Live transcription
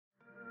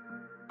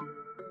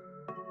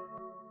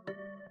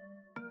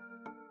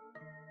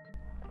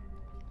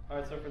All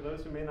right, so for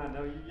those who may not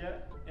know you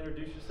yet,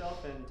 introduce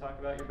yourself and talk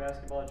about your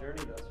basketball journey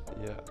thus far.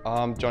 Yeah,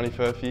 I'm Johnny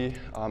Furphy.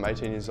 I'm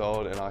 18 years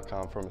old and I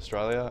come from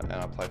Australia and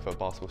I play for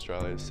Basketball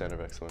Australia's Centre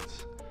of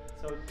Excellence.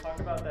 So talk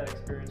about that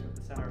experience with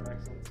the Centre of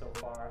Excellence so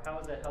far. How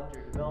has that helped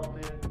your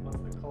development? What's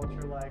the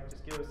culture like?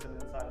 Just give us some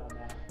insight on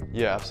that.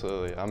 Yeah,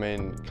 absolutely. I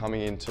mean,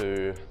 coming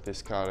into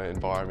this kind of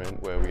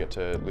environment where we get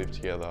to live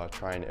together,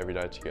 train every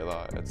day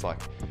together, it's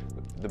like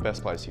the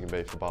best place you can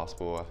be for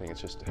basketball. I think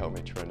it's just helped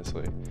me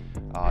tremendously.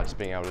 Just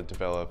being able to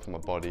develop my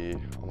body,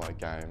 on my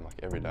game, like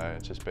every day,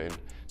 it's just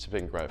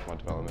been great for my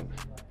development.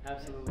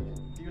 Absolutely.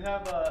 Do you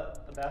have a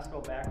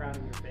basketball background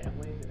in your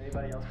family? Did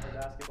anybody else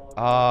play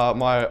basketball?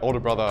 My older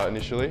brother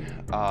initially,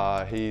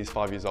 he's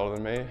 5 years older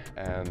than me,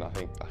 and I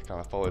think I kind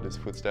of followed his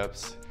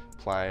footsteps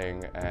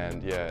playing,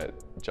 and yeah,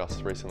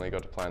 just recently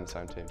got to play on the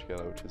same team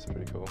together, which is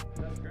pretty cool.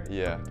 That's great.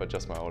 Yeah, but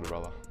just my older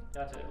brother.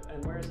 Gotcha.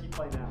 And where does he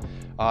play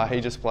now? He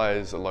just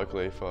plays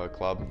locally for a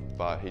club,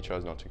 but he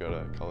chose not to go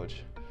to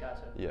college.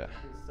 Gotcha. Yeah.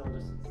 He's still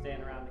just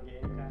staying around the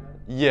game, kind of?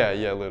 Yeah,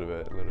 a little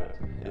bit. Gotcha.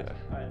 Yeah.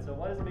 All right, so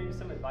what is maybe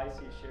some advice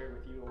he shared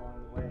with you along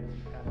the way as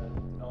you kind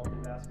of developed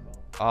in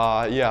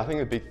basketball? Yeah, I think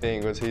the big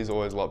thing was he's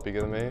always a lot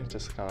bigger than me,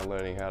 just kind of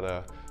learning how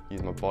to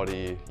use my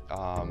body,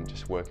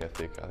 just work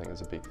ethic, I think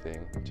is a big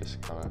thing,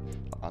 just kind of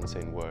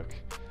unseen work.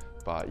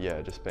 But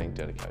yeah, just being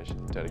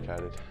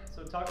dedicated.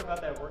 So talk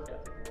about that work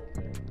ethic a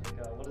little bit.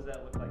 Like, what does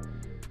that look like for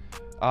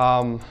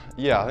you?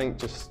 Yeah, I think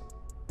just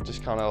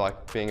kind of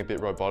like being a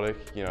bit robotic,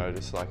 you know,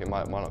 just like it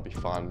might not be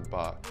fun,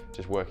 but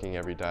just working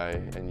every day,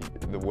 and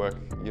the work,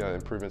 you know, the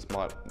improvements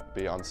might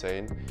be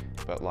unseen,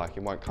 but like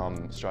it won't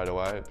come straight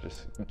away,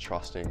 just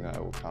trusting that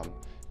it will come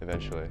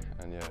eventually,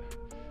 and yeah.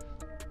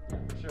 Yeah,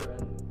 for sure.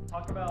 And let's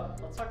talk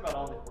about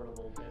on the court a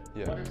little bit.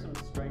 Yeah. What are some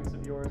strengths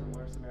of yours and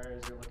what are some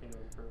areas you're looking to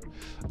improve?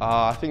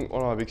 I think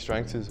one of my big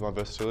strengths is my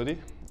versatility.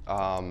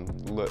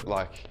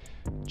 Like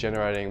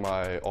generating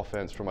my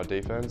offense from my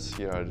defense,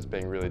 you know, just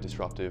being really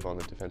disruptive on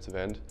the defensive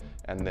end,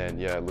 and then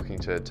yeah, looking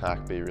to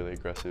attack, be really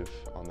aggressive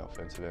on the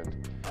offensive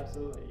end.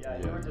 Absolutely, yeah.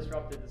 You were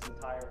disruptive this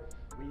entire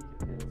week.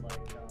 It feels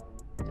like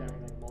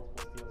generating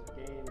multiple steals a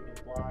game,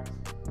 getting blocks.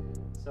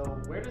 So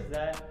where does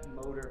that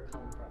motor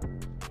come from?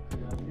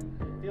 You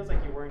know, it feels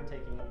like you weren't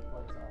taking any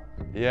plays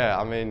off. Yeah,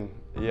 I mean,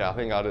 yeah, I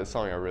think it's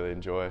something I really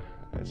enjoy.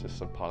 It's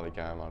just a part of the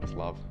game I just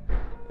love.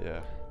 Yeah.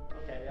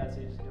 Okay, yeah,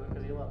 so you just do it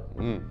because you love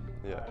it.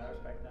 Yeah. Right, I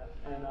respect that.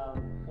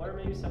 And what are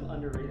maybe some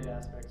underrated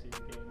aspects of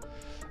your game?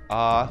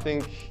 I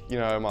think, you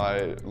know,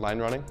 my lane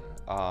running,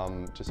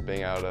 just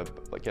being able to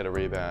like, get a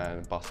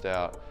rebound, bust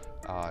out,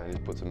 and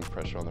just put some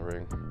pressure on the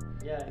ring.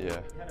 Yeah, you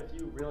had a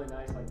few really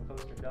nice like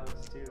poster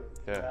dunks too.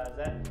 Yeah. Is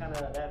that kind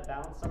of that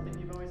balance something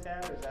you've always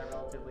had, or is that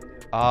relatively new?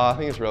 I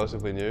think it's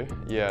relatively new.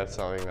 Yeah, it's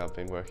something I've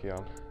been working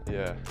on.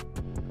 Yeah.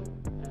 Cool.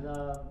 And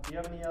do you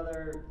have any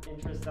other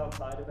interests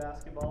outside of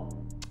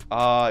basketball?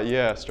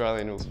 Yeah,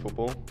 Australian rules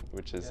football,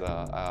 which is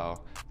our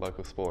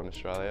local sport in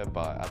Australia,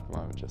 but at the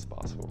moment just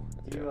basketball.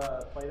 Do you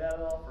play that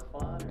at all for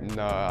fun? Or?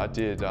 No, I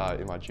did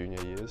in my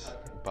junior years,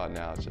 but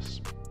now it's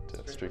just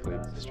strictly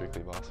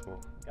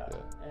basketball. Got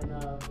it. And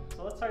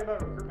so let's talk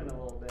about recruitment a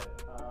little bit.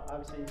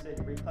 Obviously, you said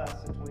you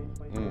reclassed in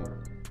 2024.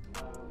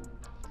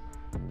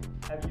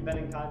 Have you been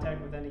in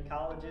contact with any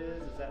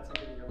colleges? Is that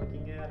something you're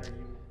looking at? Are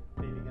you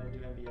maybe going to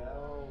do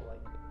NBL?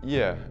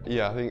 Yeah.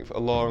 I think for a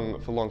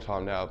long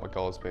time now, my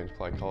goal has been to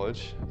play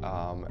college,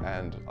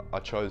 and I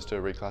chose to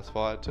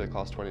reclassify to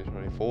class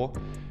 2024,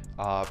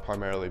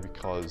 primarily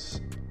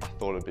because I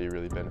thought it'd be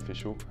really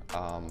beneficial,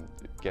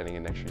 getting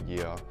an extra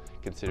year,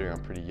 considering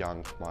I'm pretty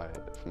young for my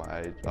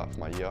age, for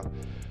my year.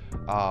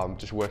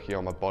 Just working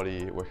on my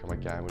body, working on my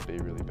game would be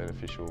really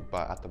beneficial,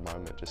 but at the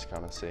moment, just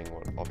kind of seeing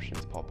what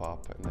options pop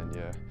up, and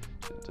then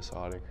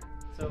deciding.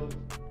 So,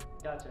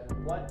 gotcha.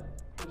 What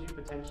would you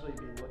potentially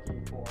be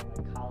looking for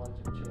in a college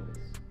of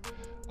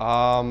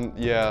choice?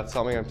 Yeah, it's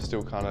something I'm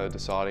still kind of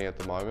deciding at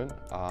the moment.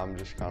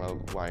 Just kind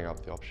of weighing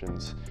up the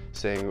options,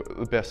 seeing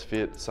the best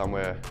fit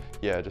somewhere.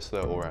 Yeah, just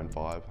the all-round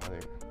vibe, I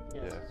think.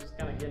 Yeah, so just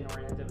kind of getting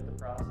oriented with the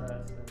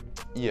process and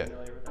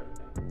familiar with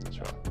everything. That's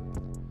right.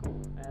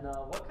 Cool. And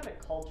what kind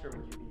of culture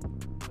would you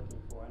be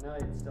looking for? I know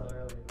it's still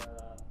early,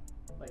 but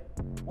like,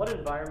 what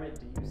environment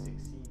do you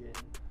succeed in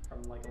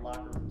from like a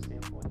locker room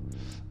standpoint?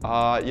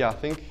 Yeah, I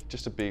think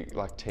just a big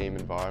like team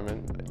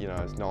environment. You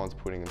know, no one's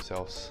putting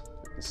themselves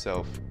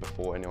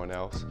before anyone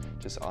else.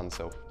 Just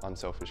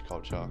unselfish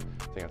culture.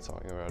 I think that's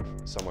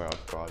somewhere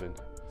I'd thrive in.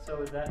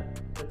 So is that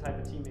the type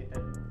of teammate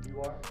that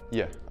you are?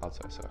 Yeah, I'd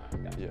say so.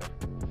 Gotcha.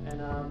 Yeah.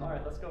 And all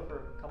right, let's go for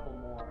a couple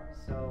more.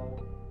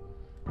 So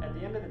at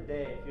the end of the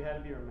day, if you had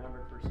to be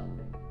remembered for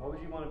something, what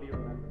would you want to be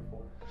remembered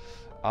for?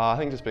 I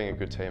think just being a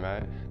good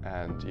teammate,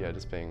 and yeah,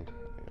 just being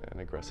an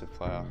aggressive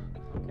player.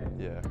 Okay.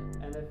 Yeah.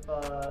 And if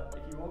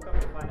you woke up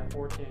to find a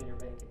fortune in your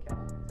bank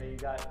account, say you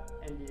got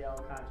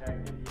NBL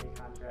contract, NBA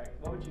contract,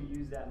 what would you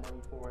use that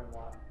money for and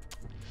why?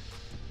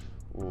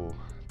 Ooh,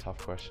 tough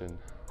question.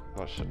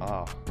 Not sure.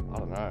 I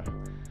don't know.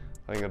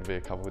 I think it'd be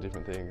a couple of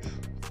different things.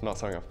 It's not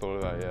something I've thought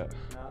about yet.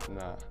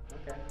 No.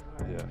 Okay.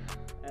 All right.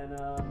 Yeah. And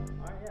all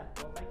right. Yeah.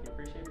 Well, thank you.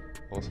 Appreciate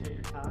Awesome.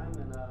 your time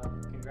and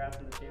congrats. congrats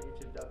on the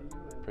championship W.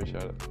 And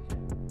Appreciate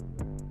it.